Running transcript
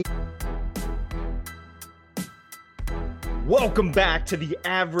Welcome back to the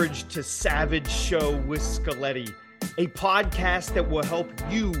Average to Savage Show with Scaletti, a podcast that will help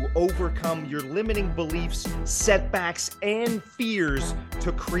you overcome your limiting beliefs, setbacks, and fears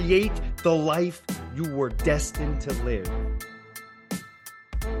to create the life you were destined to live.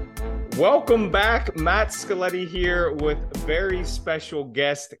 Welcome back. Matt Scaletti here with very special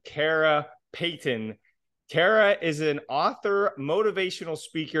guest, Kara Payton. Kara is an author, motivational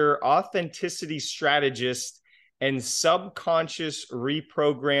speaker, authenticity strategist, and subconscious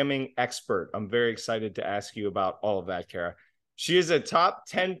reprogramming expert. I'm very excited to ask you about all of that, Kara. She is a top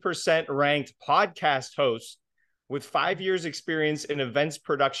 10% ranked podcast host with 5 years experience in events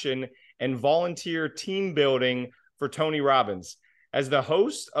production and volunteer team building for Tony Robbins. As the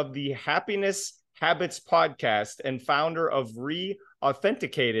host of the Happiness Habits podcast and founder of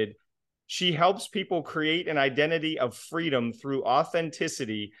Re-Authenticated, she helps people create an identity of freedom through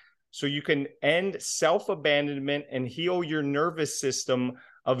authenticity so you can end self-abandonment and heal your nervous system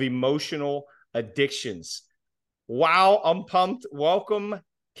of emotional addictions. Wow, I'm pumped. Welcome,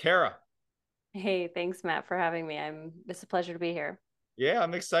 Kara. Hey, thanks, Matt, for having me. It's a pleasure to be here. Yeah,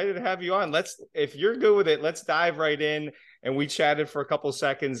 I'm excited to have you on. If you're good with it, let's dive right in. And we chatted for a couple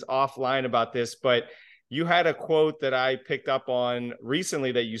seconds offline about this, but you had a quote that I picked up on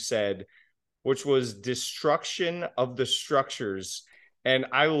recently that you said, which was destruction of the structures. And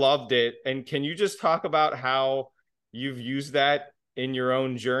I loved it. And can you just talk about how you've used that in your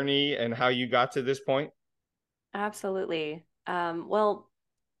own journey and how you got to this point? Absolutely. Well,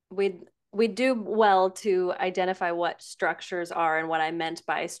 we do well to identify what structures are, and what I meant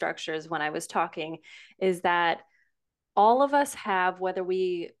by structures when I was talking is that all of us have, whether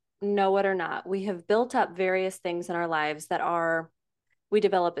we know it or not, we have built up various things in our lives that we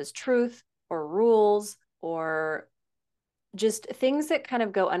develop as truth or rules or just things that kind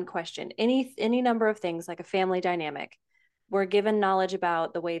of go unquestioned. Any number of things, like a family dynamic. We're given knowledge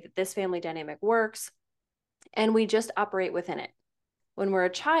about the way that this family dynamic works, and we just operate within it. When we're a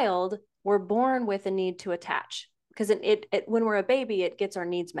child, we're born with a need to attach, because when we're a baby, it gets our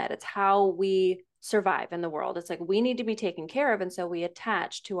needs met. It's how we survive in the world. It's like we need to be taken care of, and so we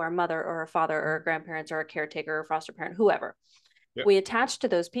attach to our mother or our father or our grandparents or a caretaker or foster parent, whoever. Yep. We attach to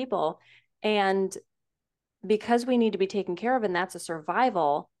those people, and because we need to be taken care of, and that's a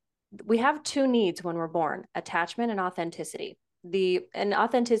survival, we have two needs when we're born: attachment and authenticity. And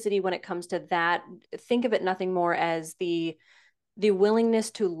authenticity, when it comes to that, think of it nothing more as the willingness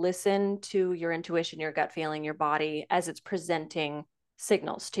to listen to your intuition, your gut feeling, your body as it's presenting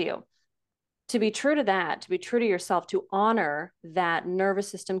signals to you. To be true to that, to be true to yourself, to honor that nervous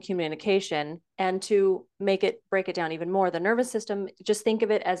system communication, and to break it down even more. The nervous system, just think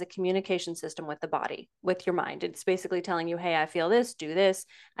of it as a communication system with the body, with your mind. It's basically telling you, hey, I feel this, do this,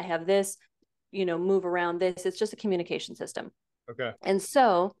 I have this, move around this. It's just a communication system. Okay. And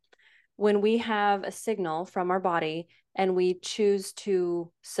so when we have a signal from our body and we choose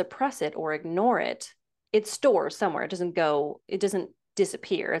to suppress it or ignore it, it stores somewhere. It doesn't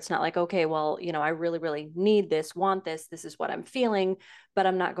disappear. It's not like, okay, well, I really, really need this, want this is what I'm feeling, but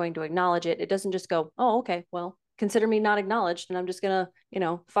I'm not going to acknowledge it. It doesn't just go, oh, okay, well, consider me not acknowledged, and I'm just gonna,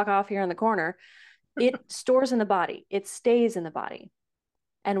 fuck off here in the corner. It stores in the body. It stays in the body.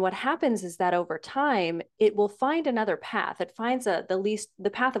 And what happens is that over time, it will find another path. It finds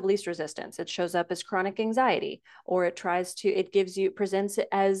the path of least resistance. It shows up as chronic anxiety, or it presents it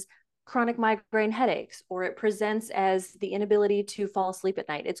as chronic migraine headaches, or it presents as the inability to fall asleep at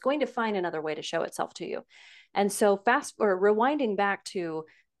night. It's going to find another way to show itself to you. And so rewinding back to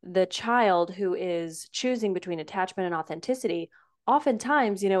the child who is choosing between attachment and authenticity,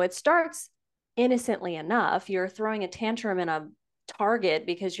 oftentimes, it starts innocently enough. You're throwing a tantrum in a Target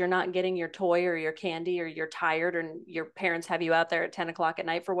because you're not getting your toy or your candy, or you're tired, or your parents have you out there at 10 o'clock at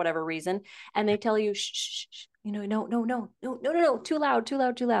night for whatever reason. And they tell you, shh, no, too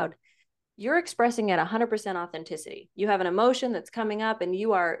loud. You're expressing at 100% authenticity. You have an emotion that's coming up, and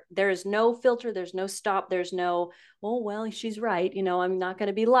there is no filter. There's no stop. There's no, oh, well, she's right. I'm not going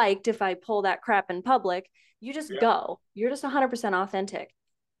to be liked if I pull that crap in public. You just go. You're just 100% authentic.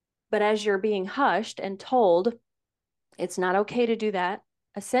 But as you're being hushed and told, it's not okay to do that.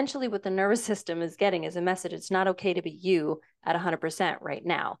 Essentially, what the nervous system is getting is a message. It's not okay to be you at 100% right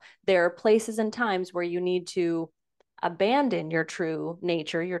now. There are places and times where you need to abandon your true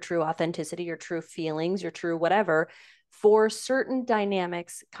nature, your true authenticity, your true feelings, your true whatever, for certain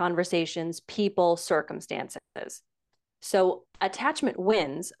dynamics, conversations, people, circumstances. So attachment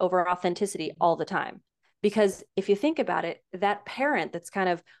wins over authenticity all the time. Because if you think about it, that parent that's kind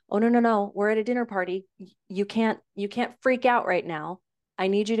of, oh, no, we're at a dinner party. You can't freak out right now. I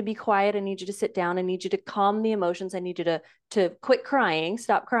need you to be quiet. I need you to sit down. I need you to calm the emotions. I need you to quit crying,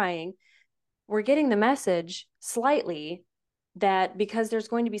 stop crying. We're getting the message slightly that because there's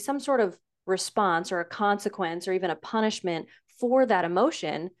going to be some sort of response or a consequence or even a punishment for that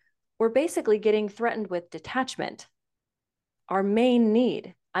emotion, we're basically getting threatened with detachment. Our main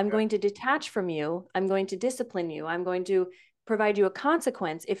need. I'm going to detach from you. I'm going to discipline you. I'm going to provide you a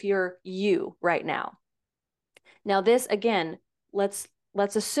consequence if you're you right now. Now, this again, let's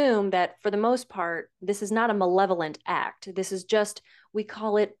assume that for the most part, this is not a malevolent act. This is just, we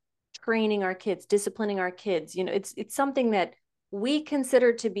call it training our kids, disciplining our kids. It's something that we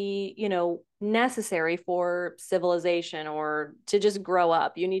consider to be, necessary for civilization or to just grow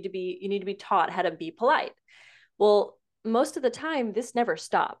up. You need to be taught how to be polite. Well, most of the time, this never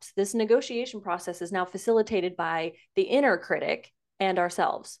stops. This negotiation process is now facilitated by the inner critic and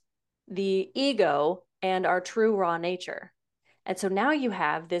ourselves, the ego and our true raw nature. And so now you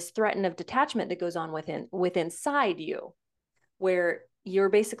have this threat of detachment that goes on inside you, where you're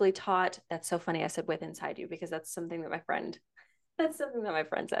basically taught. That's so funny. I said with inside you because that's something that my friend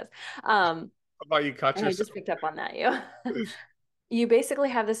says. How about you cut And I yourself? just picked up on that. You basically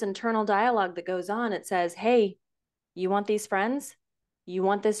have this internal dialogue that goes on. It says, hey, you want these friends? You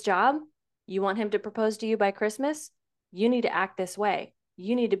want this job? You want him to propose to you by Christmas? You need to act this way.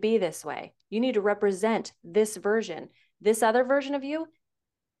 You need to be this way. You need to represent this version. This other version of you,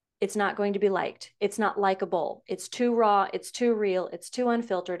 it's not going to be liked. It's not likable. It's too raw. It's too real. It's too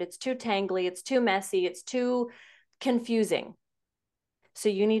unfiltered. It's too tangly. It's too messy. It's too confusing. So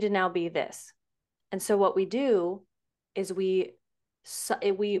you need to now be this. And so what we do is we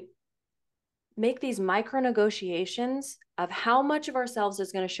make these micro negotiations of how much of ourselves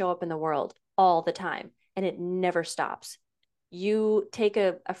is going to show up in the world all the time. And it never stops. You take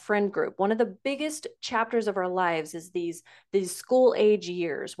a friend group. One of the biggest chapters of our lives is these school age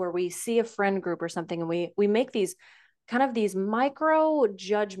years where we see a friend group or something, and we make these kind of these micro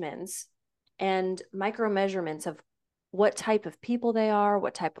judgments and micro measurements of what type of people they are,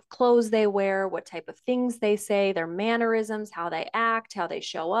 what type of clothes they wear, what type of things they say, their mannerisms, how they act, how they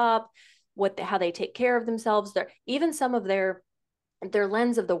show up, how they take care of themselves. Even some of their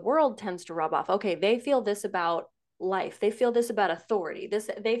lens of the world tends to rub off. Okay, they feel this about life. They feel this about authority.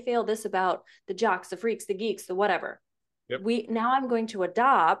 They feel this about the jocks, the freaks, the geeks, the whatever. Yep. Now I'm going to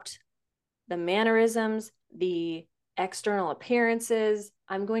adopt the mannerisms, the external appearances.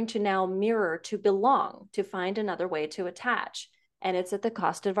 I'm going to now mirror to belong, to find another way to attach. And it's at the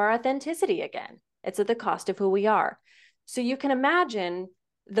cost of our authenticity again. It's at the cost of who we are. So you can imagine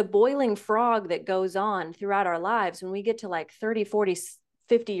the boiling frog that goes on throughout our lives when we get to like 30, 40,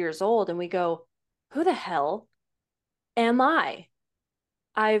 50 years old and we go, who the hell am I?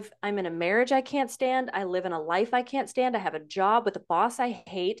 I'm in a marriage I can't stand. I live in a life I can't stand. I have a job with a boss I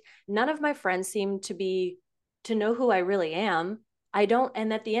hate. None of my friends seem to know who I really am. I don't.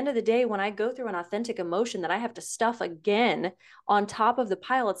 And at the end of the day, when I go through an authentic emotion that I have to stuff again on top of the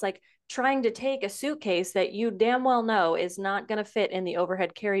pile, it's like trying to take a suitcase that you damn well know is not going to fit in the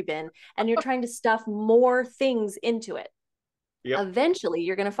overhead carry bin, and you're trying to stuff more things into it. Yep. Eventually,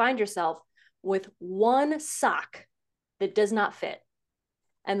 you're going to find yourself with one sock that does not fit,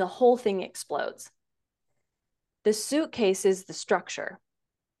 and the whole thing explodes. The suitcase is the structure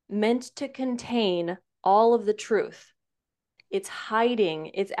meant to contain all of the truth. It's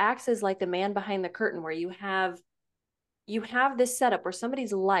hiding. It acts as like the man behind the curtain, where you have this setup where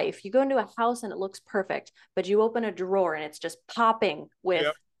somebody's life, you go into a house and it looks perfect, but you open a drawer and it's just popping with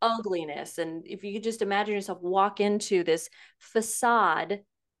ugliness. And if you could just imagine yourself walk into this facade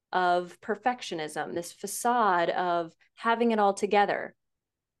of perfectionism, this facade of having it all together,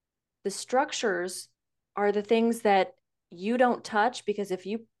 the structures are the things that you don't touch, because if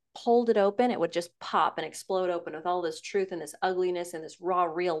you pulled it open, it would just pop and explode open with all this truth and this ugliness and this raw,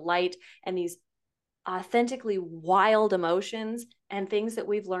 real light and these authentically wild emotions and things that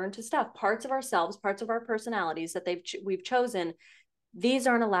we've learned to stuff, parts of ourselves, parts of our personalities that we've chosen. These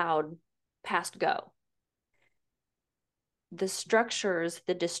aren't allowed past go. The structures,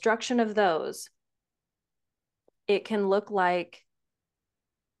 the destruction of those, it can look like,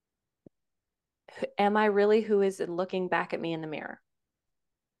 am I really who is looking back at me in the mirror?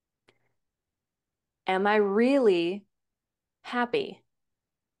 Am I really happy?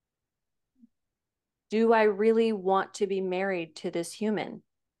 Do I really want to be married to this human?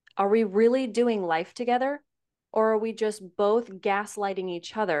 Are we really doing life together? Or are we just both gaslighting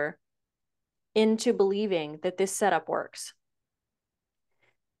each other into believing that this setup works?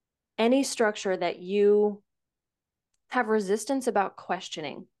 Any structure that you have resistance about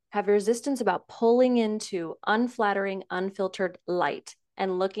questioning, have resistance about pulling into unflattering, unfiltered light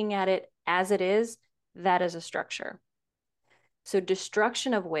and looking at it as it is, that is a structure. So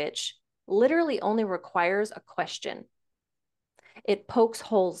destruction of which literally only requires a question. It pokes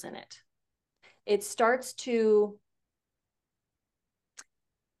holes in it. It starts to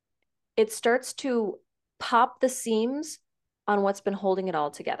pop the seams on what's been holding it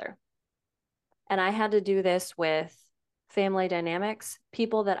all together. And I had to do this with family dynamics,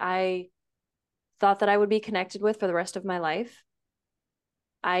 people that I thought that I would be connected with for the rest of my life.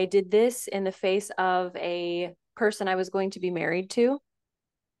 I did this in the face of a person I was going to be married to.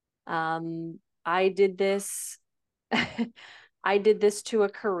 I did this I did this to a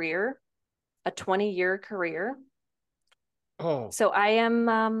career, a 20-year career. Oh, So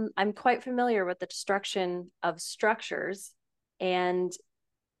I'm quite familiar with the destruction of structures. And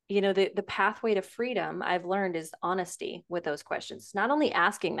the pathway to freedom, I've learned, is honesty with those questions. Not only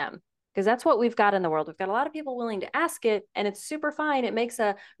asking them, because that's what we've got in the world. We've got a lot of people willing to ask it, and it's super fine. It makes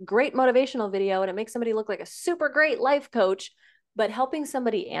a great motivational video, and it makes somebody look like a super great life coach. But helping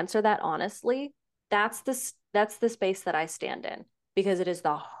somebody answer that honestly, that's the space that I stand in, because it is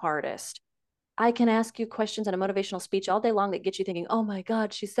the hardest. I can ask you questions in a motivational speech all day long that get you thinking, oh my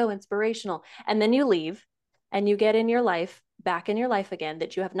God, she's so inspirational. And then you leave and you get in your life, back in your life again,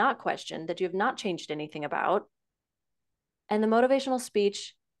 that you have not questioned, that you have not changed anything about. And the motivational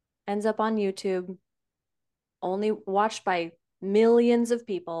speech ends up on YouTube, only watched by millions of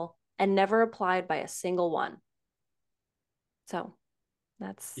people and never applied by a single one. So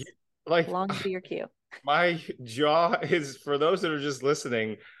that's like long to be your cue. my jaw is, for those that are just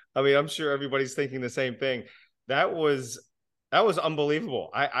listening, I mean, I'm sure everybody's thinking the same thing. That was unbelievable.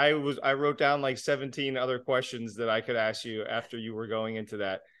 I wrote down like 17 other questions that I could ask you after you were going into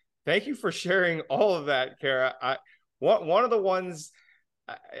that. Thank you for sharing all of that, Kara. One of the ones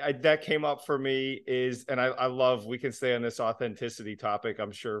that came up for me is, and I love, we can stay on this authenticity topic,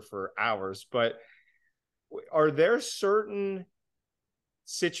 I'm sure, for hours, but are there certain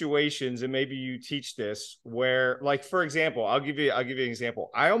situations, and maybe you teach this, where, like, for example, I'll give you an example.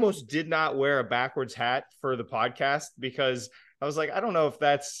 I almost did not wear a backwards hat for the podcast because I was like, I don't know if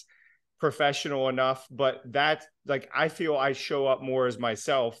that's professional enough, but that, like, I feel I show up more as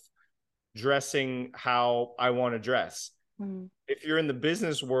myself, dressing how I want to dress. If you're in the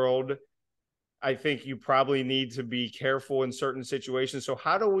business world, I think you probably need to be careful in certain situations. So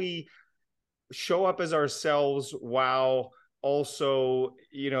how do we show up as ourselves while also,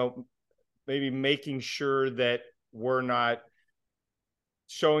 maybe making sure that we're not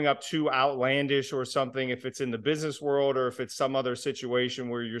showing up too outlandish or something, if it's in the business world or if it's some other situation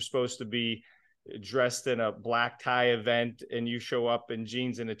where you're supposed to be dressed in a black tie event and you show up in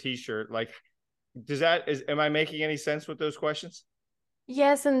jeans and a t-shirt? Like, am I making any sense with those questions?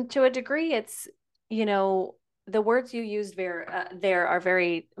 Yes, and to a degree, it's, the words you used there are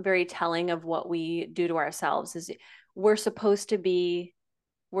very, very telling of what we do to ourselves. Is we're supposed to be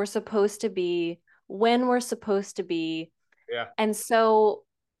when we're supposed to be. Yeah. And so,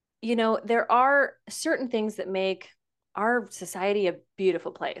 there are certain things that make our society a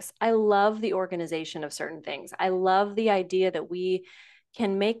beautiful place. I love the organization of certain things. I love the idea that we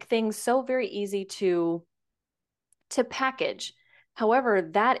can make things so very easy to package. However,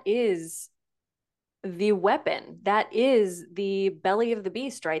 that is the weapon. That is the belly of the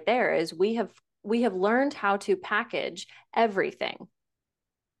beast right there. Is we have learned how to package everything.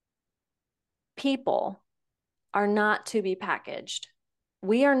 People are not to be packaged.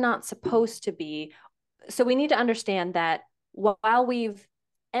 We are not supposed to be. So we need to understand that while we've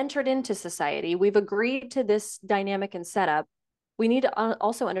entered into society, we've agreed to this dynamic and setup, we need to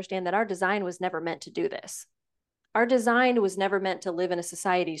also understand that our design was never meant to do this. Our design was never meant to live in a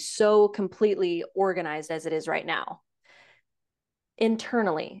society so completely organized as it is right now.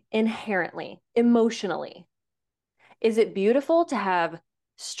 Internally, inherently, emotionally. Is it beautiful to have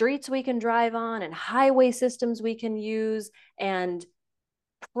streets we can drive on and highway systems we can use and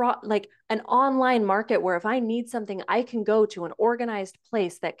like an online market where if I need something, I can go to an organized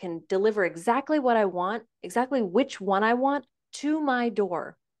place that can deliver exactly what I want, exactly which one I want to my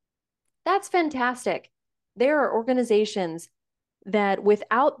door? That's fantastic. There are organizations that,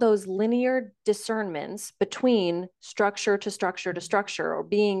 without those linear discernments between structure to structure to structure, or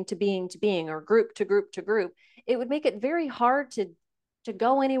being to being to being, or group to group to group, it would make it very hard to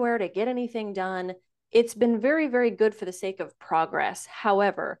go anywhere, to get anything done. It's been very, very good for the sake of progress.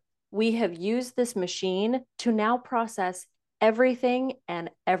 However, we have used this machine to now process everything and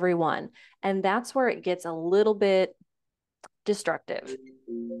everyone. And that's where it gets a little bit destructive.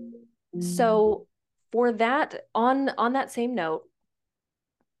 So for that, on that same note,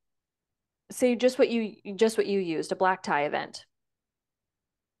 say just what you used, a black tie event.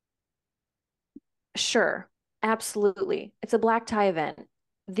 Sure, absolutely. It's a black tie event.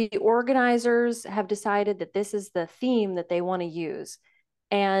 The organizers have decided that this is the theme that they want to use.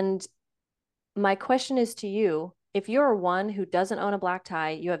 And my question is to you, if you're one who doesn't own a black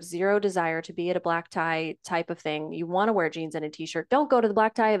tie, you have zero desire to be at a black tie type of thing, you want to wear jeans and a t-shirt, don't go to the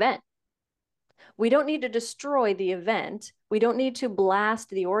black tie event. We don't need to destroy the event. We don't need to blast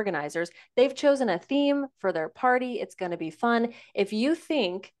the organizers. They've chosen a theme for their party. It's going to be fun. If you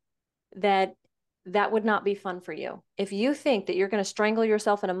think that that would not be fun for you, if you think that you're going to strangle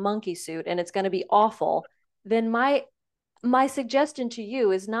yourself in a monkey suit and it's going to be awful, then my suggestion to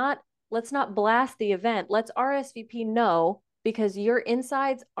you is not, let's not blast the event. Let's RSVP no, because your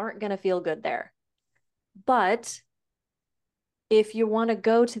insides aren't going to feel good there. But if you want to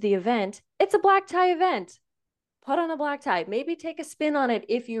go to the event, it's a black tie event. Put on a black tie. Maybe take a spin on it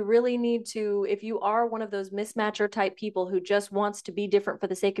if you really need to. If you are one of those mismatcher type people who just wants to be different for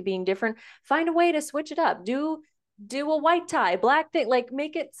the sake of being different, find a way to switch it up. Do a white tie, black thing, like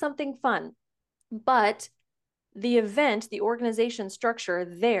make it something fun. But the event, the organization structure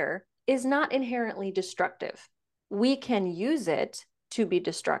there is not inherently destructive. We can use it to be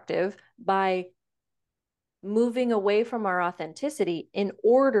destructive by moving away from our authenticity in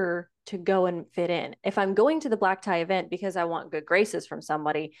order to go and fit in. If I'm going to the black tie event because I want good graces from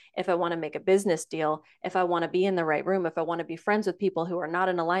somebody, if I want to make a business deal, if I want to be in the right room, if I want to be friends with people who are not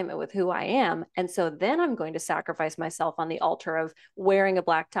in alignment with who I am, and so then I'm going to sacrifice myself on the altar of wearing a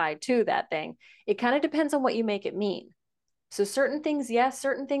black tie to that thing. It kind of depends on what you make it mean. So certain things, yes,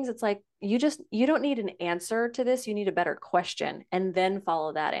 certain things, it's like you don't need an answer to this. You need a better question and then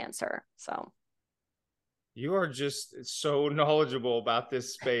follow that answer. So You are just so knowledgeable about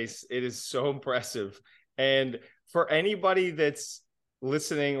this space. It is so impressive. And for anybody that's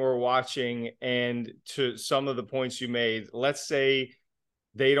listening or watching, and to some of the points you made, let's say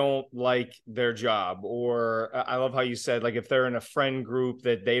they don't like their job, or I love how you said, like, if they're in a friend group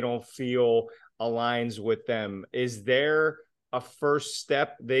that they don't feel aligns with them, is there a first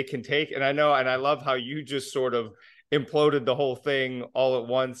step they can take? And I know, and I love how you just sort of imploded the whole thing all at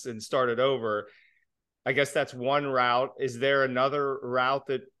once and started over. I guess that's one route. Is there another route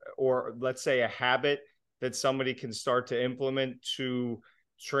that, or let's say a habit that somebody can start to implement to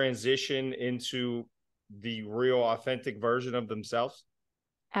transition into the real authentic version of themselves?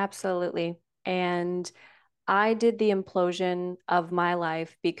 absolutely. And I did the implosion of my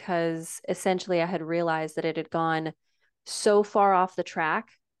life because essentially I had realized that it had gone so far off the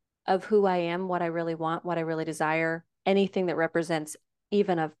track of who I am, what I really want, what I really desire, anything that represents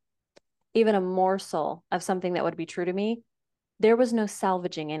even a even a morsel of something that would be true to me, there was no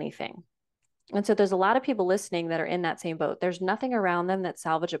salvaging anything. And so there's a lot of people listening that are in that same boat. There's nothing around them that's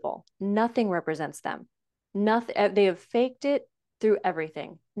salvageable. Nothing represents them. Nothing. They have faked it through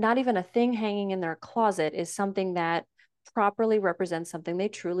everything. Not even a thing hanging in their closet is something that properly represents something they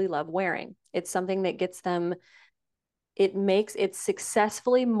truly love wearing. It's something that gets them, it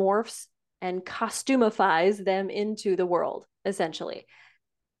successfully morphs and costumifies them into the world, essentially.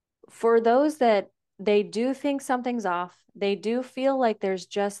 For those that they do think something's off, they do feel like there's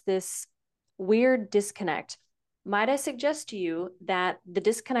just this weird disconnect. Might I suggest to you that the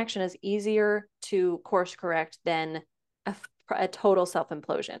disconnection is easier to course correct than a total self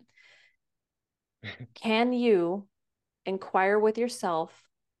implosion? Can you inquire with yourself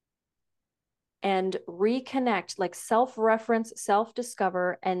and reconnect, like self reference, self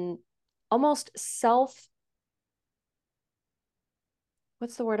discover, and almost self,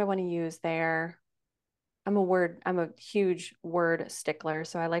 what's the word I want to use there? I'm a huge word stickler,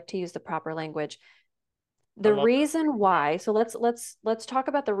 so I like to use the proper language. I The love reason why, so let's talk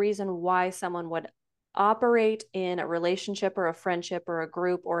about the reason why someone would operate in a relationship or a friendship or a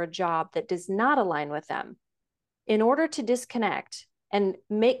group or a job that does not align with them. In order to disconnect and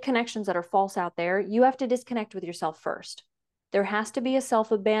make connections that are false out there, you have to disconnect with yourself first. There has to be a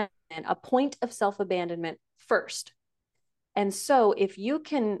self-abandonment, a point of self-abandonment first. And so if you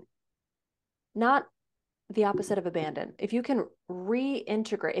can, not the opposite of abandon, if you can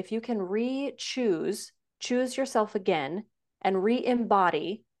reintegrate, if you can choose yourself again and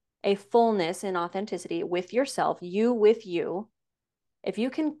re-embody a fullness and authenticity with yourself, you with you, if you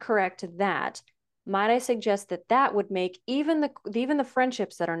can correct that, might I suggest that that would make even the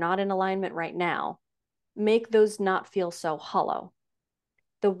friendships that are not in alignment right now, make those not feel so hollow.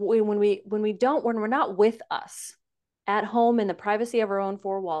 When we're not with us at home in the privacy of our own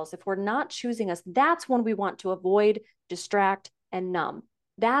four walls, if we're not choosing us, that's when we want to avoid, distract, and numb.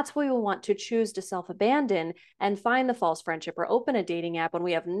 That's where we want to choose to self-abandon and find the false friendship or open a dating app when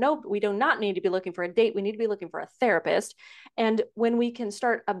we do not need to be looking for a date. We need to be looking for a therapist. And when we can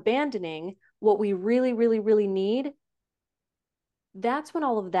start abandoning what we really, really, really need, that's when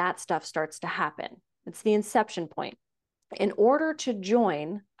all of that stuff starts to happen. It's the inception point. In order to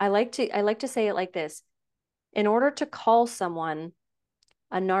join, I like to say it like this. In order to call someone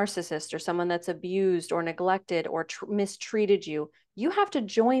a narcissist or someone that's abused or neglected or mistreated you, you have to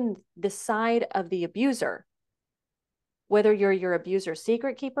join the side of the abuser, whether you're your abuser's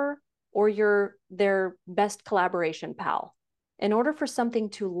secret keeper or you're their best collaboration pal. In order for something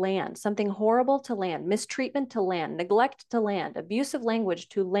to land, something horrible to land, mistreatment to land, neglect to land, abusive language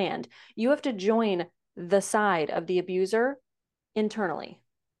to land, you have to join the side of the abuser internally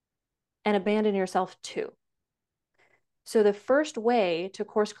and abandon yourself too. So the first way to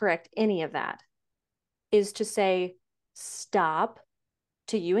course correct any of that is to say, stop,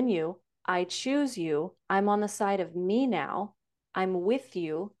 to you and you. I choose you. I'm on the side of me now. I'm with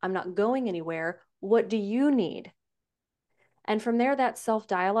you. I'm not going anywhere. What do you need? And from there, that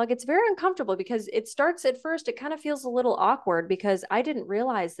self-dialogue, it's very uncomfortable because it starts at first, it kind of feels a little awkward because I didn't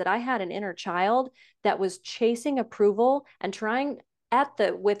realize that I had an inner child that was chasing approval and trying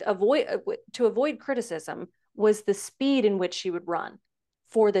to avoid criticism was the speed in which she would run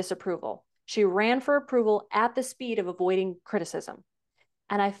for this approval. She ran for approval at the speed of avoiding criticism.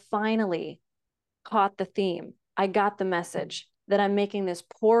 And I finally caught the theme. I got the message that I'm making this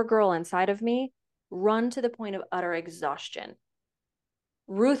poor girl inside of me run to the point of utter exhaustion,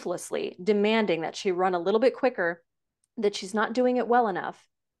 ruthlessly demanding that she run a little bit quicker, that she's not doing it well enough,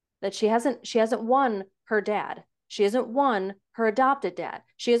 that she hasn't won her dad. She hasn't won her adopted dad.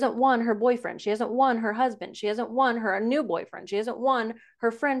 She hasn't won her boyfriend. She hasn't won her husband. She hasn't won her new boyfriend. She hasn't won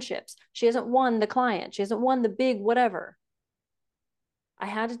her friendships. She hasn't won the client. She hasn't won the big whatever. I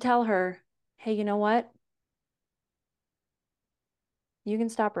had to tell her, hey, you know what? You can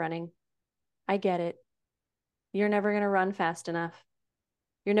stop running. I get it. You're never going to run fast enough.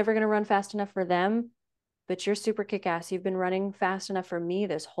 You're never going to run fast enough for them, but you're super kick-ass. You've been running fast enough for me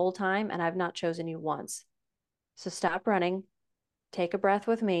this whole time, and I've not chosen you once. So stop running. Take a breath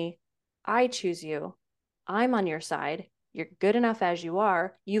with me. I choose you. I'm on your side. You're good enough as you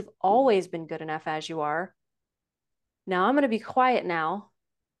are. You've always been good enough as you are. Now I'm going to be quiet now,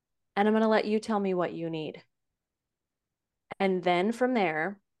 and I'm going to let you tell me what you need. And then from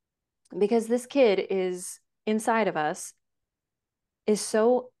there, because this kid is inside of us, is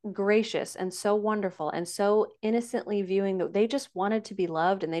so gracious and so wonderful and so innocently viewing that they just wanted to be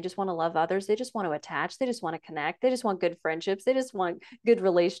loved and they just want to love others. They just want to attach. They just want to connect. They just want good friendships. They just want good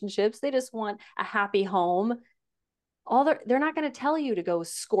relationships. They just want a happy home. They're not going to tell you to go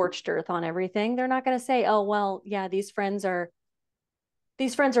scorched earth on everything. They're not going to say, oh, well, yeah, these friends are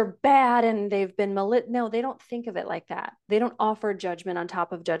bad and they've been no, they don't think of it like that. They don't offer judgment on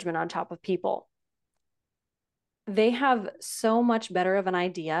top of people. They have so much better of an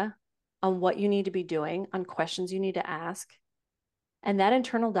idea on what you need to be doing, on questions you need to ask. And that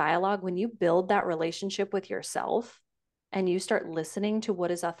internal dialogue, when you build that relationship with yourself and you start listening to what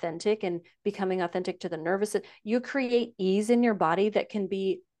is authentic and becoming authentic to the nervous, you create ease in your body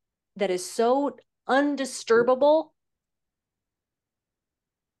that is so undisturbable.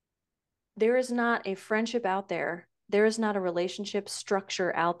 There is not a friendship out there. There is not a relationship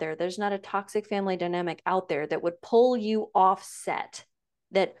structure out there. There's not a toxic family dynamic out there that would pull you offset,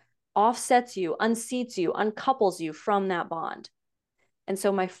 that offsets you, unseats you, uncouples you from that bond. And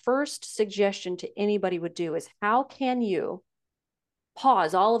so my first suggestion to anybody would do is, how can you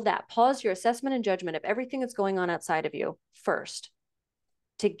pause all of that, pause your assessment and judgment of everything that's going on outside of you first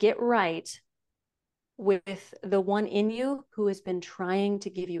to get right with the one in you who has been trying to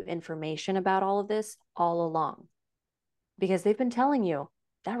give you information about all of this all along. Because they've been telling you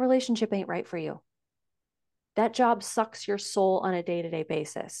that relationship ain't right for you. That job sucks your soul on a day-to-day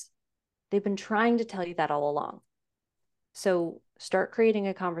basis. They've been trying to tell you that all along. So start creating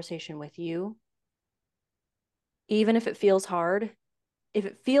a conversation with you. Even if it feels hard,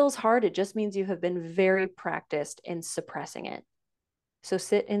 it just means you have been very practiced in suppressing it. So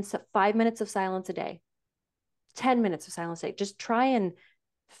sit in 5 minutes of silence a day, 10 minutes of silence a day. Just try and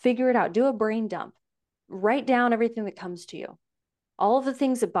figure it out. Do a brain dump. Write down everything that comes to you, all of the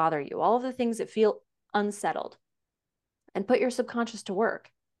things that bother you, all of the things that feel unsettled, and put your subconscious to work.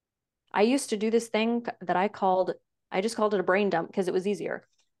 I used to do this thing that I just called it a brain dump because it was easier.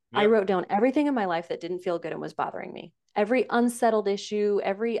 Yep. I wrote down everything in my life that didn't feel good and was bothering me. Every unsettled issue,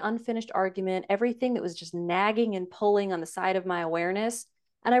 every unfinished argument, everything that was just nagging and pulling on the side of my awareness.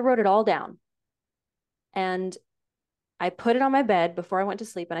 And I wrote it all down. And I put it on my bed before I went to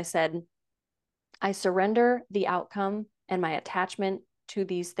sleep. And I said, I surrender the outcome and my attachment to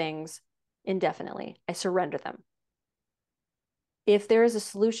these things indefinitely. I surrender them. If there is a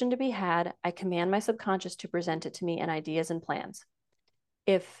solution to be had, I command my subconscious to present it to me in ideas and plans.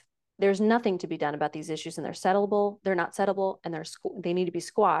 If there's nothing to be done about these issues and they're not settable, and they need to be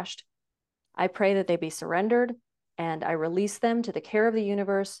squashed, I pray that they be surrendered and I release them to the care of the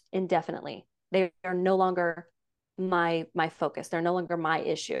universe indefinitely. They are no longer my focus. They're no longer my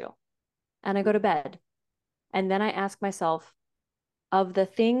issue. And I go to bed. And then I ask myself, of the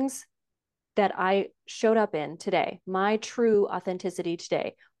things that I showed up in today, my true authenticity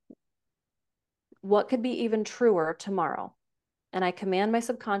today, what could be even truer tomorrow? And I command my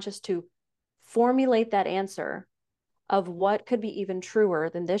subconscious to formulate that answer of what could be even truer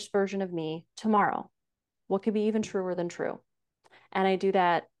than this version of me tomorrow. What could be even truer than true? And I do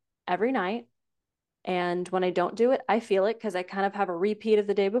that every night. And when I don't do it, I feel it because I kind of have a repeat of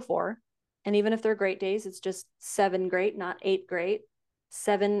the day before. And even if they're great days, it's just 7 great, not 8 great,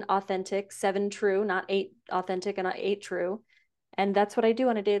 7 authentic, 7 true, not 8 authentic and not 8 true. And that's what I do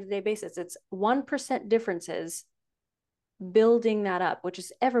on a day-to-day basis. It's 1% differences building that up, which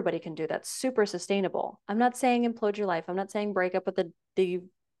is everybody can do. That's super sustainable. I'm not saying implode your life. I'm not saying break up with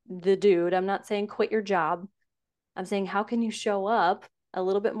the dude. I'm not saying quit your job. I'm saying, how can you show up a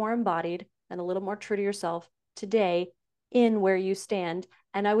little bit more embodied and a little more true to yourself today in where you stand?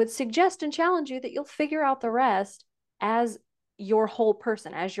 And I would suggest and challenge you that you'll figure out the rest as your whole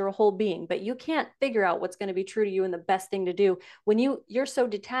person, as your whole being. But you can't figure out what's going to be true to you and the best thing to do when you're so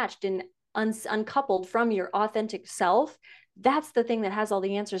detached and uncoupled from your authentic self. That's the thing that has all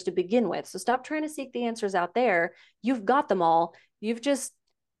the answers to begin with. So stop trying to seek the answers out there. You've got them all. You've just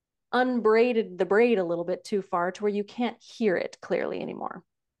unbraided the braid a little bit too far to where you can't hear it clearly anymore.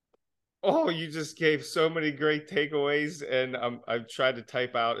 Oh, you just gave so many great takeaways, and I've tried to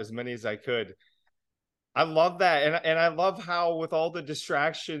type out as many as I could. I love that, and I love how with all the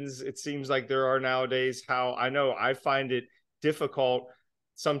distractions it seems like there are nowadays, how I know I find it difficult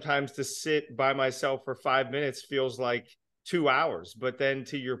sometimes to sit by myself for 5 minutes feels like 2 hours. But then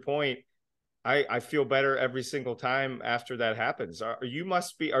to your point, I feel better every single time after that happens. Are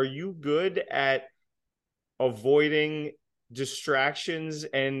you good at avoiding distractions?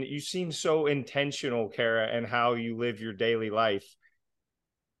 And you seem so intentional, Kara, and how you live your daily life.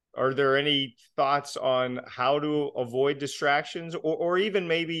 Are there any thoughts on how to avoid distractions, or even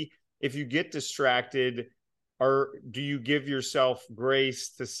maybe if you get distracted, or do you give yourself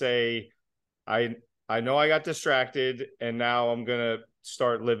grace to say, I know I got distracted and now I'm going to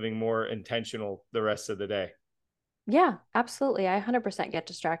start living more intentional the rest of the day? Yeah, absolutely. I 100% get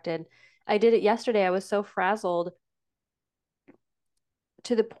distracted. I did it yesterday. I was so frazzled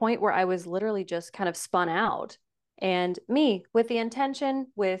to the point where I was literally just kind of spun out. And me, with the intention,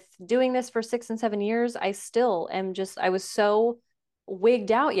 with doing this for 6 and 7 years, I still am just, I was so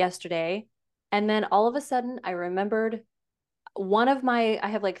wigged out yesterday. And then all of a sudden, I remembered I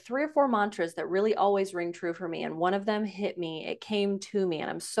have like 3 or 4 mantras that really always ring true for me. And one of them hit me, it came to me, and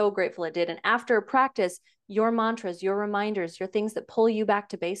I'm so grateful it did. And after practice, your mantras, your reminders, your things that pull you back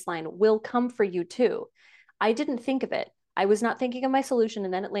to baseline will come for you too. I didn't think of it. I was not thinking of my solution,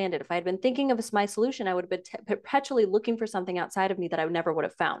 and then it landed. If I had been thinking of my solution, I would have been perpetually looking for something outside of me that I never would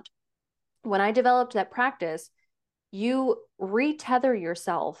have found. When I developed that practice, you tether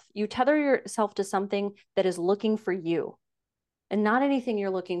yourself to something that is looking for you and not anything you're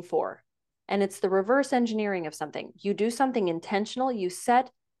looking for. And it's the reverse engineering of something. You do something intentional, you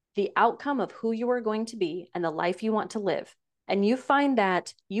set the outcome of who you are going to be and the life you want to live. And you find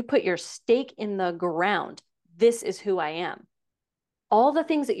that you put your stake in the ground. This is who I am. All the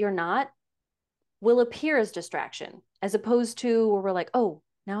things that you're not will appear as distraction, as opposed to where we're like, oh,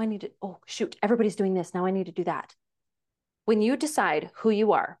 now I need to, oh, shoot, everybody's doing this. Now I need to do that. When you decide who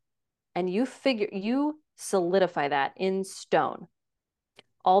you are and you solidify that in stone,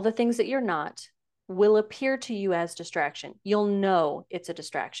 all the things that you're not will appear to you as distraction. You'll know it's a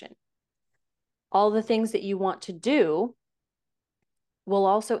distraction. All the things that you want to do will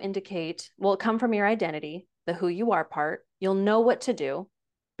also will come from your identity, the who you are part. You'll know what to do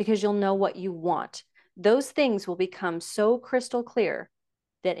because you'll know what you want. Those things will become so crystal clear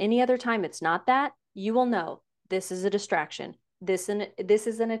that any other time it's not that, you will know this is a distraction. This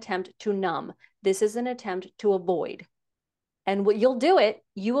is an attempt to numb. This is an attempt to avoid. And what you'll do it,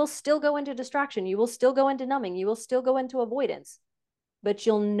 you will still go into distraction. You will still go into numbing. You will still go into avoidance, but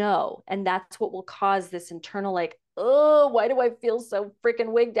you'll know. And that's what will cause this internal, like, oh, why do I feel so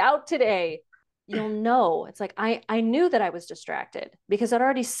freaking wigged out today? You'll know. It's like, I knew that I was distracted because I'd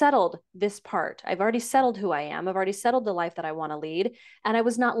already settled this part. I've already settled who I am. I've already settled the life that I want to lead. And I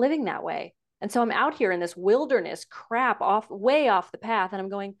was not living that way. And so I'm out here in this wilderness crap way off the path. And I'm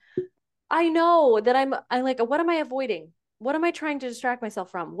going, I know that I'm like, what am I avoiding? What am I trying to distract myself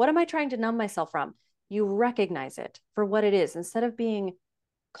from? What am I trying to numb myself from? You recognize it for what it is instead of being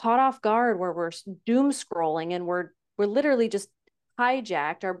caught off guard where we're doom scrolling and we're literally just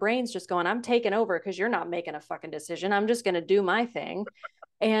hijacked. Our brain's just going, I'm taking over because you're not making a fucking decision. I'm just going to do my thing.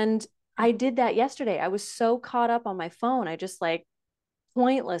 And I did that yesterday. I was so caught up on my phone. I just like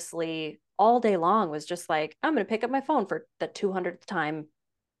pointlessly all day long was just like, I'm going to pick up my phone for the 200th time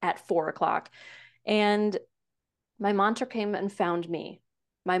at 4 o'clock. And my mantra came and found me.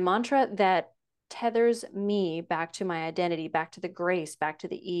 My mantra that tethers me back to my identity, back to the grace, back to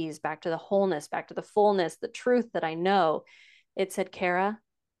the ease, back to the wholeness, back to the fullness, the truth that I know. It said, Kara,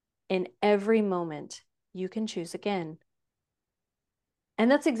 in every moment, you can choose again. And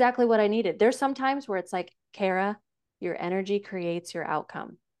that's exactly what I needed. There's some times where it's like, Kara, your energy creates your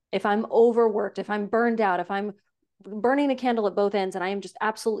outcome. If I'm overworked, if I'm burned out, if I'm burning the candle at both ends and I am just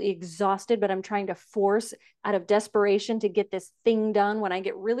absolutely exhausted, but I'm trying to force out of desperation to get this thing done, when I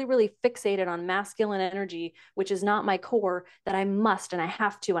get really, really fixated on masculine energy, which is not my core, that I must and I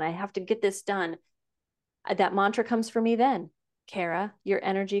have to get this done. That mantra comes for me then. Kara, your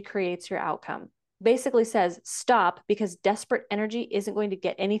energy creates your outcome. Basically says stop because desperate energy isn't going to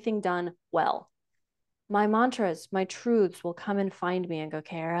get anything done well. My mantras, my truths will come and find me and go,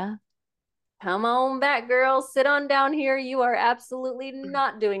 Kara, come on back, girl. Sit on down here. You are absolutely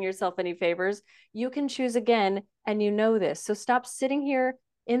not doing yourself any favors. You can choose again, and you know this. So stop sitting here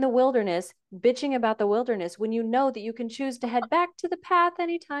in the wilderness, bitching about the wilderness when you know that you can choose to head back to the path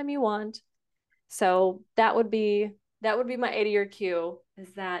anytime you want. So that would be my 80-year cue,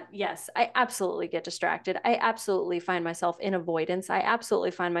 is that yes, I absolutely get distracted. I absolutely find myself in avoidance. I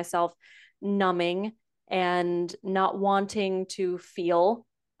absolutely find myself numbing and not wanting to feel.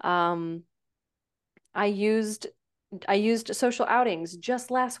 I used social outings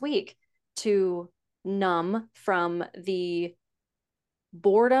just last week to numb from the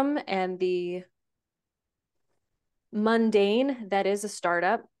boredom and the mundane that is a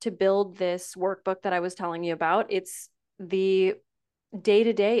startup to build this workbook that I was telling you about. It's the day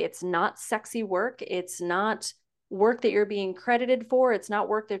to day. It's not sexy work. It's not work that you're being credited for. It's not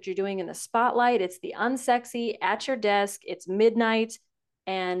work that you're doing in the spotlight. It's the unsexy at your desk. It's midnight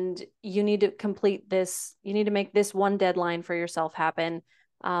and you need to complete this. You need to make this one deadline for yourself happen.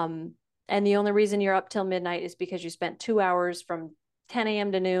 And the only reason you're up till midnight is because you spent 2 hours from 10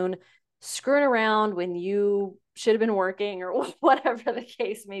 a.m. to noon screwing around when you should have been working or whatever the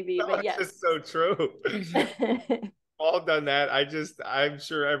case may be. No, But it's yes. just so true. All done that. I'm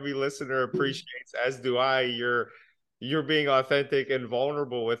sure every listener appreciates, as do I, you're being authentic and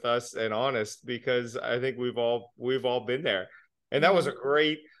vulnerable with us and honest, because I think we've all been there. And that was a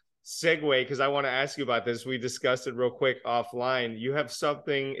great segue, because I want to ask you about this. We discussed it real quick offline. You have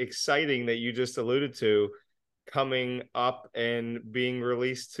something exciting that you just alluded to coming up and being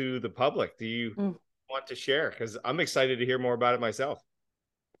released to the public. Do you want to share? Because I'm excited to hear more about it myself.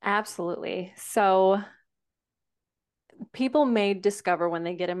 Absolutely. So people may discover when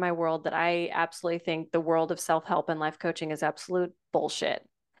they get in my world that I absolutely think the world of self-help and life coaching is absolute bullshit.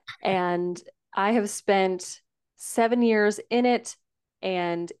 And I have spent 7 years in it,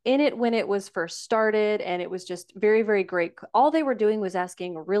 and in it when it was first started, and it was just very, very great. All they were doing was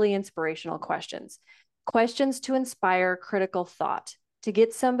asking really inspirational questions to inspire critical thought, to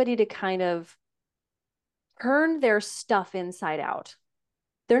get somebody to kind of turn their stuff inside out.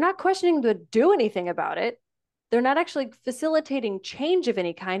 They're not questioning to do anything about it. They're not actually facilitating change of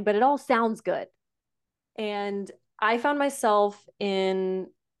any kind, but it all sounds good. And I found myself in,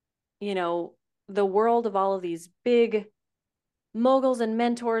 the world of all of these big moguls and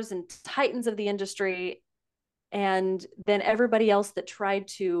mentors and titans of the industry. And then everybody else that tried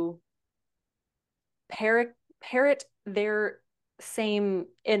to parrot their same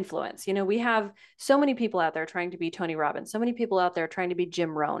influence. We have so many people out there trying to be Tony Robbins, so many people out there trying to be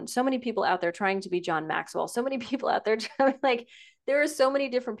Jim Rohn, so many people out there trying to be John Maxwell, so many people out there like there are so many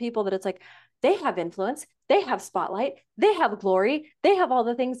different people that it's like they have influence, they have spotlight, they have glory, they have all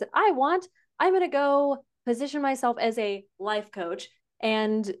the things that I want. I'm going to go position myself as a life coach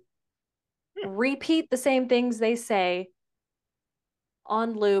and repeat the same things they say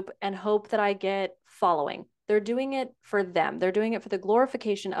on loop and hope that I get following. They're doing it for them. They're doing it for the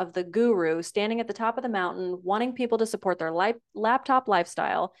glorification of the guru standing at the top of the mountain, wanting people to support their laptop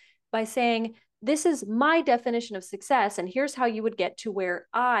lifestyle by saying, this is my definition of success, and here's how you would get to where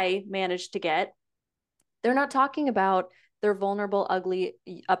I managed to get. They're not talking about their vulnerable, ugly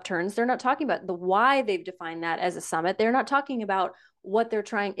upturns. They're not talking about the why they've defined that as a summit. They're not talking about what they're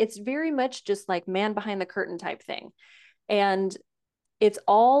trying. It's very much just like man behind the curtain type thing. And it's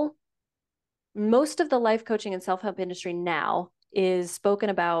all most of the life coaching and self-help industry now is spoken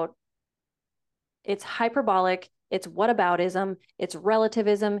about. It's hyperbolic, it's whataboutism, it's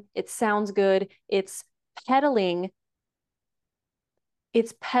relativism, it sounds good, peddling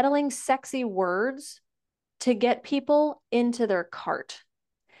it's peddling sexy words to get people into their cart.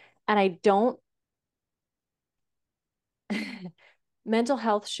 And I don't mental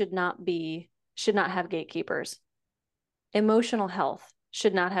health should not have gatekeepers. Emotional health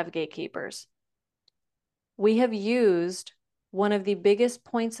should not have gatekeepers. We have used one of the biggest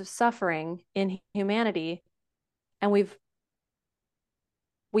points of suffering in humanity, and we've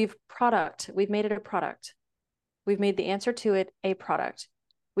made it a product. We've made the answer to it a product.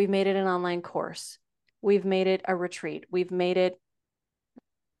 We've made it an online course. We've made it a retreat. We've made it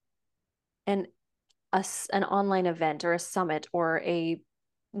an online event or a summit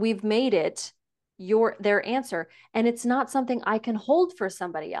we've made it their answer. And it's not something I can hold for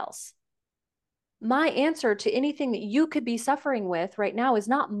somebody else. My answer to anything that you could be suffering with right now is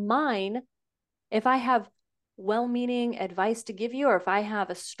not mine. If I have well-meaning advice to give you, or if I have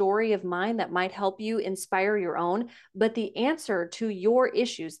a story of mine that might help you inspire your own, but the answer to your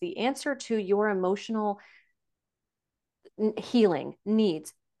issues, the answer to your emotional healing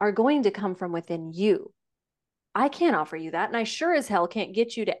needs are going to come from within you. I can't offer you that. And I sure as hell can't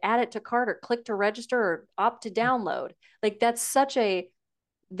get you to add it to cart or click to register or opt to download. Like that's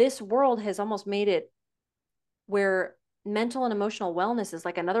this world has almost made it where mental and emotional wellness is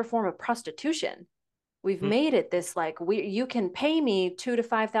like another form of prostitution. We've made it this like you can pay me $2,000 to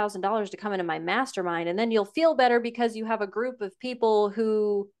 $5,000 to come into my mastermind, and then you'll feel better because you have a group of people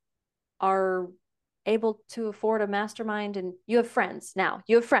who are able to afford a mastermind, and you have friends now.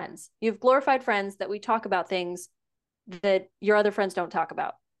 You have glorified friends that we talk about things that your other friends don't talk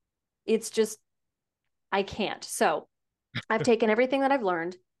about. It's just, I can't. So I've taken everything that I've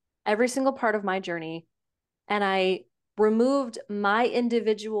learned, every single part of my journey, and I removed my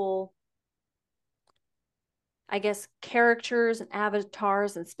individual, I guess, characters and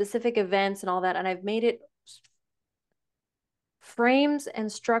avatars and specific events and all that. And I've made it frames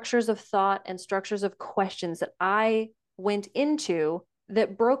and structures of thought and structures of questions that I went into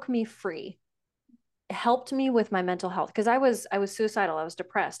that broke me free, helped me with my mental health. Because I was suicidal, I was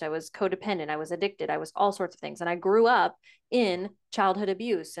depressed, I was codependent, I was addicted, I was all sorts of things. And I grew up in childhood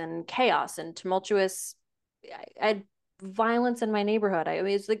abuse and chaos and tumultuous, I had violence in my neighborhood. I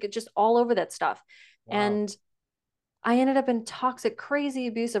mean, it's like just all over that stuff. Wow. And I ended up in toxic, crazy,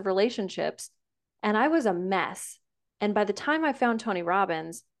 abusive relationships, and I was a mess. And by the time I found Tony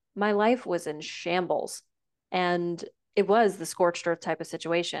Robbins, my life was in shambles, and it was the scorched earth type of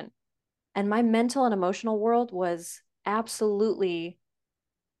situation. And my mental and emotional world was absolute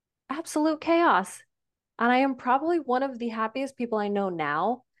chaos. And I am probably one of the happiest people I know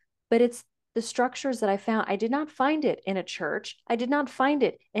now, but it's the structures that I found. I did not find it in a church. I did not find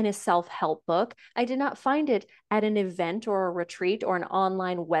it in a self-help book. I did not find it at an event or a retreat or an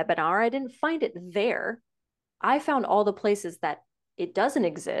online webinar. I didn't find it there. I found all the places that it doesn't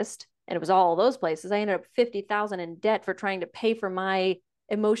exist. And it was all those places. I ended up $50,000 in debt for trying to pay for my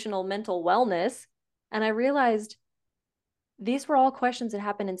emotional mental wellness. And I realized these were all questions that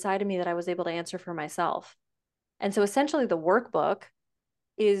happened inside of me that I was able to answer for myself. And so essentially the workbook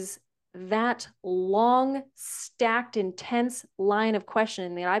is that long, stacked, intense line of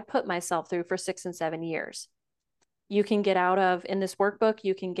questioning that I put myself through for 6 and 7 years. You can get out of, in this workbook,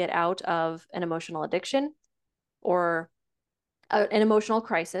 you can get out of an emotional addiction or an emotional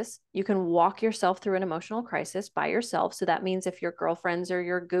crisis. You can walk yourself through an emotional crisis by yourself. So that means if your girlfriends or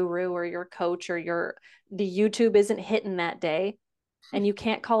your guru or your coach or the YouTube isn't hitting that day and you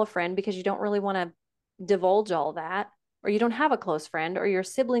can't call a friend because you don't really want to divulge all that, or you don't have a close friend, or your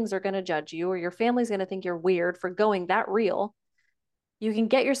siblings are going to judge you, or your family's going to think you're weird for going that real, you can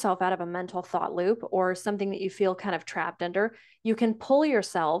get yourself out of a mental thought loop or something that you feel kind of trapped under. You can pull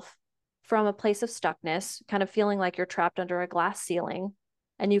yourself from a place of stuckness, kind of feeling like you're trapped under a glass ceiling,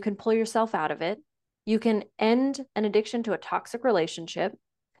 and you can pull yourself out of it. You can end an addiction to a toxic relationship.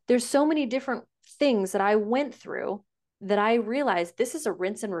 There's so many different things that I went through that I realized this is a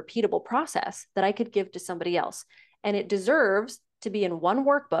rinse and repeatable process that I could give to somebody else. And it deserves to be in one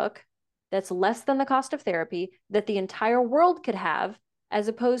workbook that's less than the cost of therapy that the entire world could have, as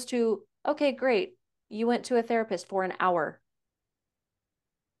opposed to, okay, great, you went to a therapist for an hour.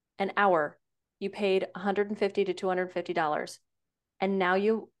 An hour, you paid $150 to $250. And now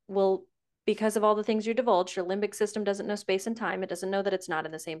you will, because of all the things you divulged, your limbic system doesn't know space and time. It doesn't know that it's not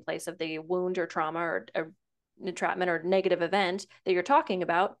in the same place of the wound or trauma or entrapment or negative event that you're talking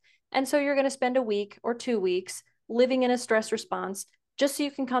about. And so you're going to spend a week or 2 weeks living in a stress response, just so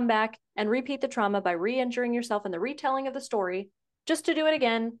you can come back and repeat the trauma by re-injuring yourself in the retelling of the story, just to do it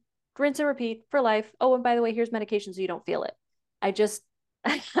again, rinse and repeat for life. Oh, and by the way, here's medication so you don't feel it. I just,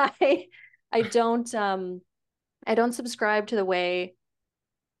 I, I don't, I don't subscribe to the way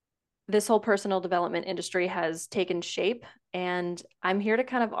this whole personal development industry has taken shape. And I'm here to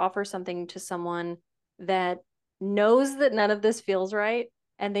kind of offer something to someone that knows that none of this feels right.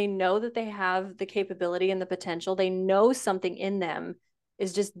 And they know that they have the capability and the potential. They know something in them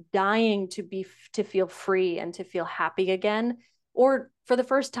is just dying to feel free and to feel happy again. Or for the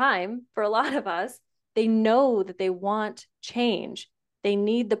first time, for a lot of us, they know that they want change. They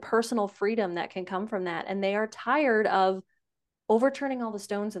need the personal freedom that can come from that. And they are tired of overturning all the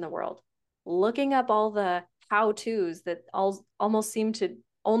stones in the world, looking up all the how-tos that almost seem to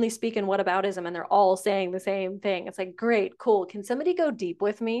only speak in whataboutism, and they're all saying the same thing. It's like, great, cool. Can somebody go deep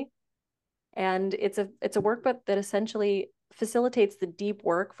with me? And it's a workbook that essentially facilitates the deep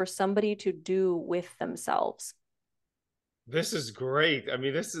work for somebody to do with themselves. This is great. I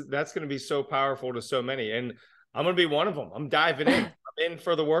mean, that's going to be so powerful to so many, and I'm going to be one of them. I'm diving in. I'm in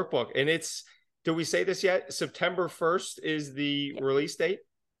for the workbook, and it's. Do we say this yet? September 1st is the release date.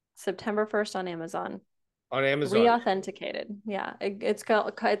 September 1st on Amazon. On Amazon. Reauthenticated. Yeah. It's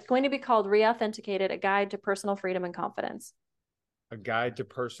going to be called Reauthenticated, a guide to personal freedom and confidence. A guide to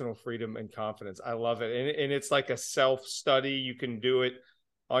personal freedom and confidence. I love it. And it's like a self-study. You can do it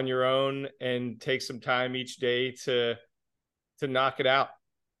on your own and take some time each day to knock it out.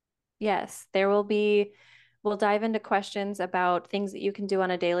 Yes, we'll dive into questions about things that you can do on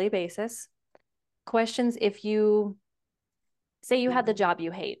a daily basis. Questions if you say you had the job you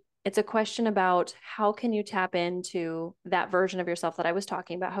hate. It's a question about how can you tap into that version of yourself that I was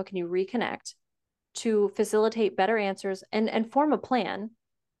talking about? How can you reconnect to facilitate better answers and form a plan?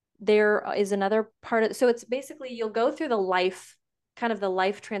 There is another part of, so it's basically you'll go through the life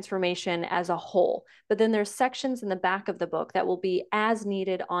transformation as a whole, but then there's sections in the back of the book that will be as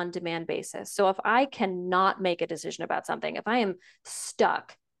needed on demand basis. So if I cannot make a decision about something, if I am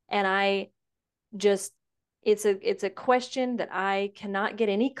stuck and I just it's a question that I cannot get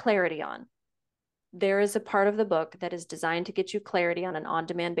any clarity on, there is a part of the book that is designed to get you clarity on an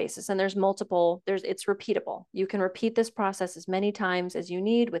on-demand basis. And it's repeatable. You can repeat this process as many times as you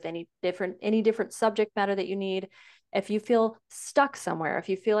need with any different subject matter that you need. If you feel stuck somewhere, if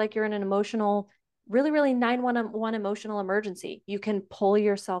you feel like you're in an emotional, really 911 emotional emergency, you can pull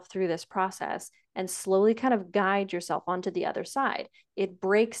yourself through this process and slowly kind of guide yourself onto the other side. It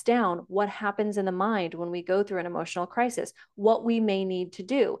breaks down what happens in the mind when we go through an emotional crisis, what we may need to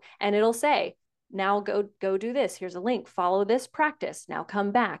do. And it'll say, now go do this. Here's a link. Follow this practice. Now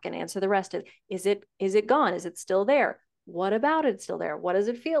come back and answer the rest of it. Is it gone? Is it still there? What about it still there? What does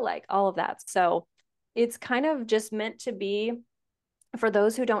it feel like? All of that. So it's kind of just meant to be for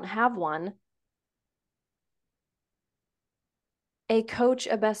those who don't have one, a coach,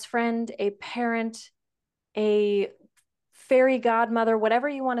 a best friend, a parent, a fairy godmother, whatever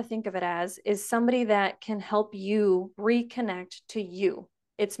you want to think of it as, is somebody that can help you reconnect to you.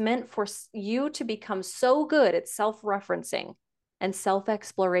 It's meant for you to become so good at self-referencing and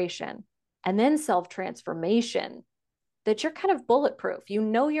self-exploration and then self-transformation that you're kind of bulletproof. You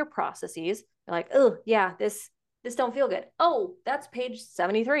know your processes. You're like, oh, yeah, this don't feel good. Oh, that's page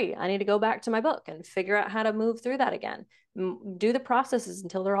 73. I need to go back to my book and figure out how to move through that again. Do the processes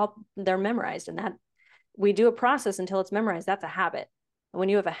until they're memorized. And that we do a process until it's memorized. That's a habit. And when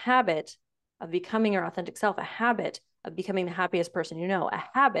you have a habit of becoming your authentic self, a habit of becoming the happiest person you know, a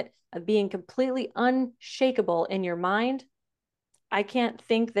habit of being completely unshakable in your mind, I can't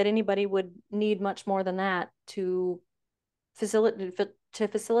think that anybody would need much more than that to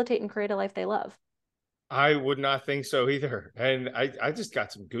facilitate and create a life they love. I would not think so either. And I just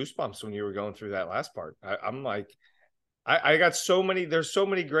got some goosebumps when you were going through that last part. I'm like, I got there's so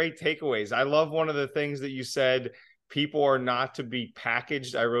many great takeaways. I love one of the things that you said, people are not to be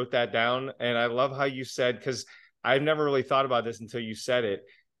packaged. I wrote that down. And I love how you said, because I've never really thought about this until you said it,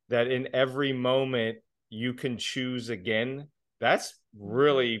 that in every moment you can choose again. That's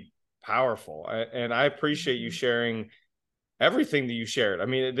really powerful. And I appreciate you sharing everything that you shared. I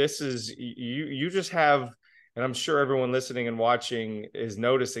mean, this is you just have, and I'm sure everyone listening and watching is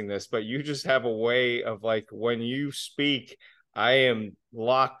noticing this, but you just have a way of, like, when you speak, I am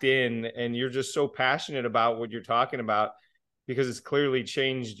locked in, and you're just so passionate about what you're talking about because it's clearly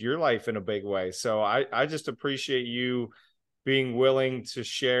changed your life in a big way. So I just appreciate you being willing to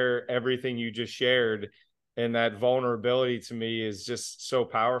share everything you just shared. And that vulnerability to me is just so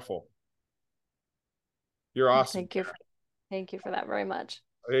powerful. You're awesome. Thank you for that very much.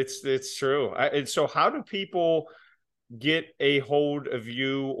 It's true. And so how do people get a hold of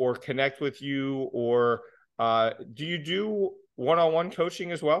you or connect with you, or do you do one-on-one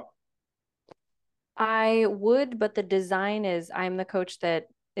coaching as well? I would, but the design is I'm the coach that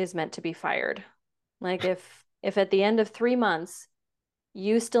is meant to be fired. Like if at the end of 3 months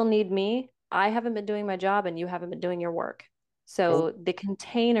you still need me, I haven't been doing my job and you haven't been doing your work. Oh, So the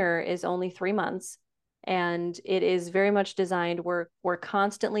container is only 3 months and it is very much designed. We're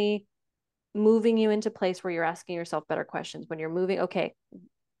constantly moving you into place where you're asking yourself better questions. When you're moving, okay,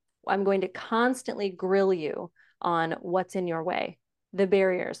 I'm going to constantly grill you on what's in your way, the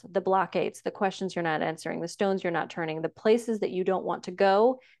barriers, the blockades, the questions you're not answering, the stones you're not turning, the places that you don't want to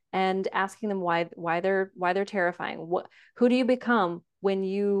go, and asking them why they're terrifying. Who do you become when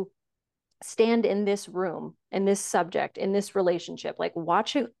you stand in this room, in this subject, in this relationship? Like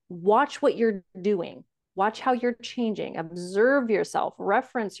watch what you're doing. Watch how you're changing. Observe yourself,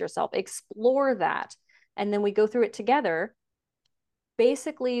 reference yourself, explore that. And then we go through it together,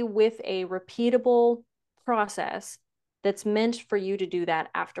 basically with a repeatable process that's meant for you to do that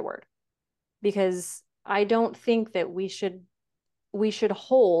afterward. Because I don't think that we should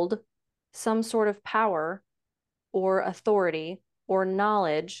hold some sort of power or authority or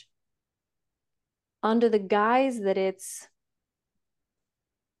knowledge under the guise that it's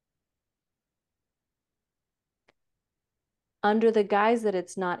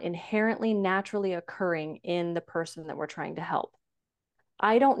not inherently naturally occurring in the person that we're trying to help.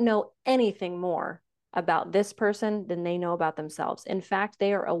 I don't know anything more about this person than they know about themselves. In fact,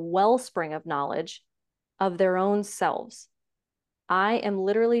 they are a wellspring of knowledge of their own selves. I am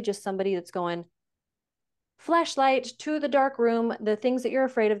literally just somebody that's going, flashlight to the dark room, the things that you're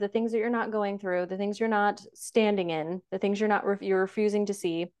afraid of, the things that you're not going through, the things you're not standing in, the things you're refusing to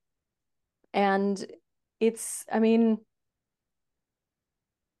see. And I mean,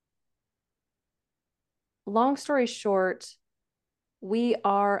 long story short, we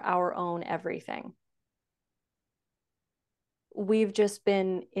are our own everything. We've just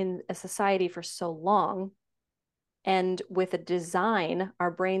been in a society for so long, and with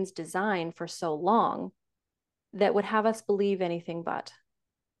our brain's design for so long, that would have us believe anything but.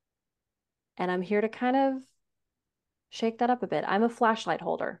 And I'm here to kind of shake that up a bit. I'm a flashlight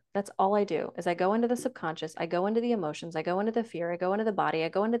holder. That's all I do. Is I go into the subconscious, I go into the emotions, I go into the fear, I go into the body, I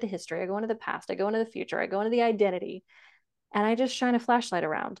go into the history, I go into the past, I go into the future, I go into the identity, and I just shine a flashlight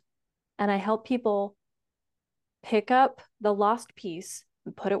around. And I help people pick up the lost piece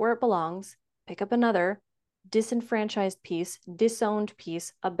and put it where it belongs, pick up another disenfranchised piece, disowned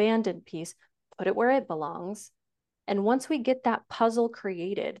piece, abandoned piece, put it where it belongs. And once we get that puzzle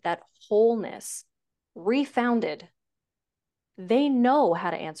created, that wholeness refounded, they know how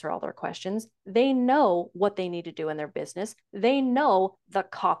to answer all their questions. They know what they need to do in their business. They know the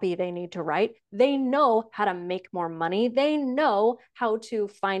copy they need to write. They know how to make more money. They know how to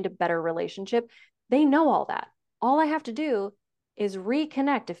find a better relationship. They know all that. All I have to do is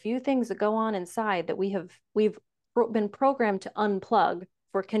reconnect a few things that go on inside that we've been programmed to unplug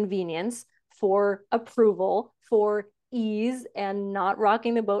for convenience, for approval, for ease, and not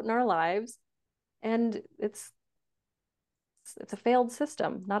rocking the boat in our lives. And it's a failed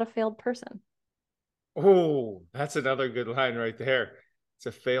system, not a failed person. oh, that's another good line right there. It's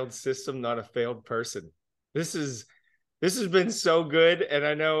a failed system, not a failed person. This is this has been so good, and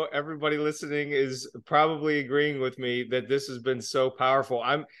I know everybody listening is probably agreeing with me that this has been so powerful.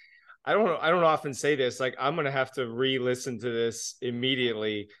 I don't often say this. Like, I'm gonna have to re-listen to this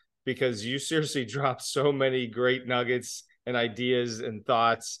immediately because you seriously dropped so many great nuggets and ideas and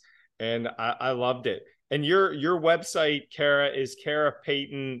thoughts, and I loved it. And your website, Kara, is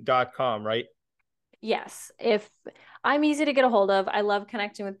karapayton.com, right? Yes, if I'm easy to get a hold of, I love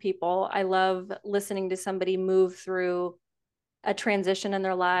connecting with people. I love listening to somebody move through a transition in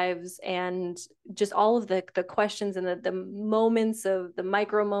their lives and just all of the questions and the moments of the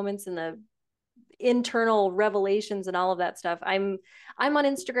micro moments and the internal revelations and all of that stuff. I'm on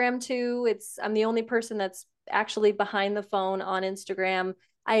Instagram too. I'm the only person that's actually behind the phone on Instagram.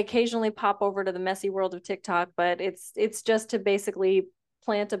 I occasionally pop over to the messy world of TikTok, but it's just to basically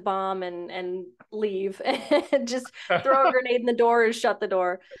plant a bomb and leave and just throw a grenade in the door and shut the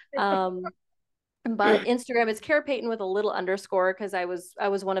door. But Instagram, it's Kara Payton with a little underscore because I was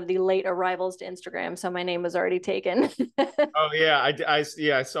one of the late arrivals to Instagram, so my name was already taken. Oh yeah, I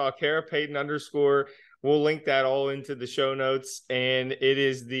saw Kara Payton underscore. We'll link that all into the show notes, and it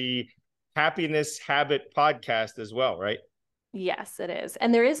is the Happiness Habit podcast as well, right? Yes, it is.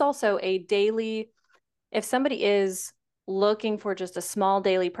 And there is also a daily, if somebody is looking for just a small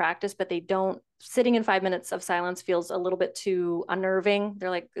daily practice, but they don't, sitting in 5 minutes of silence feels a little bit too unnerving. They're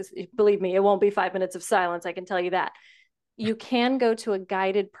like, believe me, it won't be 5 minutes of silence. I can tell you that. You can go to a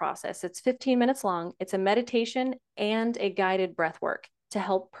guided process. It's 15 minutes long. It's a meditation and a guided breath work to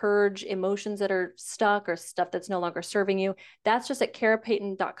help purge emotions that are stuck or stuff that's no longer serving you. That's just at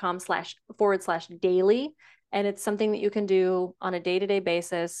karapayton.com//daily. And it's something that you can do on a day-to-day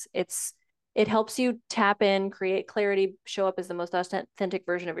basis. It helps you tap in, create clarity, show up as the most authentic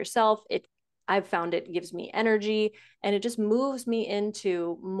version of yourself. I've found it gives me energy, and it just moves me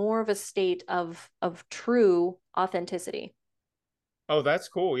into more of a state of true authenticity. Oh, that's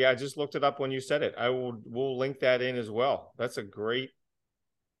cool. Yeah, I just looked it up when you said it. We'll link that in as well. That's it.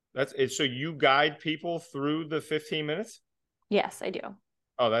 So you guide people through the 15 minutes? Yes, I do.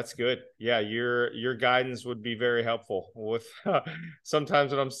 Oh, that's good. Yeah, your guidance would be very helpful with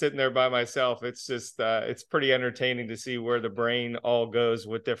sometimes when I'm sitting there by myself, it's just it's pretty entertaining to see where the brain all goes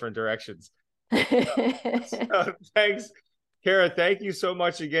with different directions. Thanks, Kara. Thank you so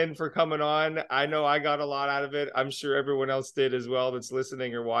much again for coming on. I know I got a lot out of it. I'm sure everyone else did as well that's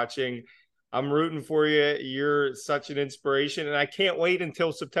listening or watching. I'm rooting for you. You're such an inspiration, and I can't wait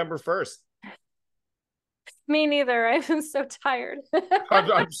until September 1st. Me neither. I'm so tired.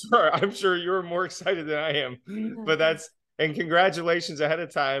 I'm sure you're more excited than I am. But and congratulations ahead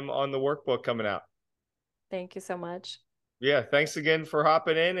of time on the workbook coming out. Thank you so much. Yeah, thanks again for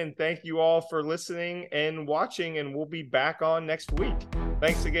hopping in, and thank you all for listening and watching, and we'll be back on next week.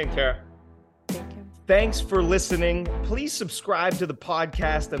 Thanks again, Kara. Thank you. Thanks for listening. Please subscribe to the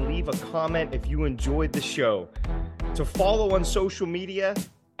podcast and leave a comment if you enjoyed the show. To follow on social media,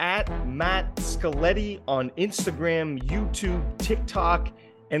 at Matt Scaletti on Instagram, YouTube, TikTok,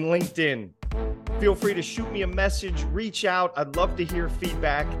 and LinkedIn. Feel free to shoot me a message, reach out. I'd love to hear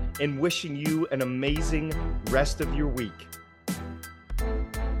feedback, and wishing you an amazing rest of your week.